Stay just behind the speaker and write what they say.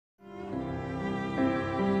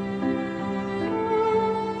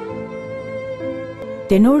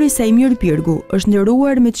Tenori Saimir Pirgu është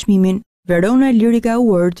nderuar me çmimin Verona Lyric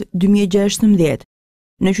Award 2016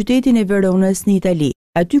 në qytetin e Veronës në Itali,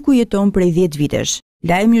 aty ku jeton prej 10 vitesh.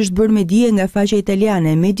 Lajmi është bërë me dije nga faqja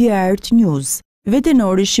italiane Media Art News.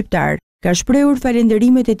 Vetenori shqiptar ka shprehur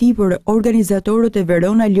falenderimet e tij për organizatorët e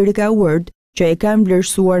Verona Lyric Award që e kanë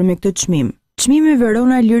vlerësuar me këtë çmim. Çmimi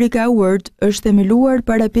Verona Lyric Award është themeluar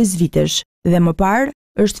para 5 vitesh dhe më parë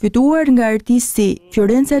është fituar nga artistë si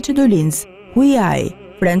Fiorenza Cedolins, Huiai,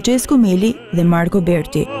 Francesco Meli dhe Marco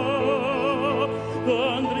Berti.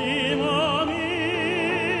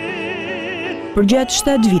 Për gjatë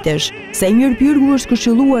 7 vitesh, Saimir Pirgu është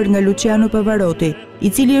këshilluar nga Luciano Pavarotti,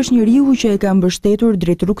 i cili është njeriu që e ka mbështetur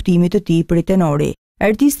drejt rrugtimit të tij për tenori.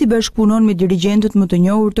 Artisti bashkëpunon me dirigjentët më të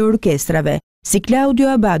njohur të orkestrave, si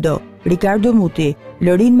Claudio Abbado, Riccardo Muti,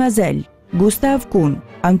 Lorin Mazel, Gustav Kuhn,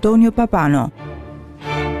 Antonio Papano.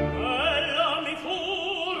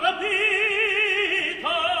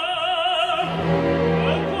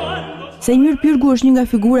 Saimir Pirgu është një nga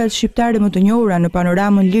figurat shqiptare më të njohura në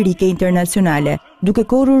panoramën lirike internacionale, duke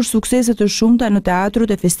korrur suksese të shumta në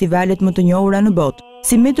teatrët e festivalet më të njohura në botë,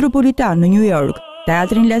 si Metropolitan në New York,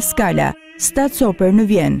 Teatrin La Scala, Staatsoper në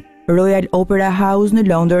Vjenë, Royal Opera House në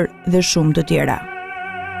Londër dhe shumë të tjera.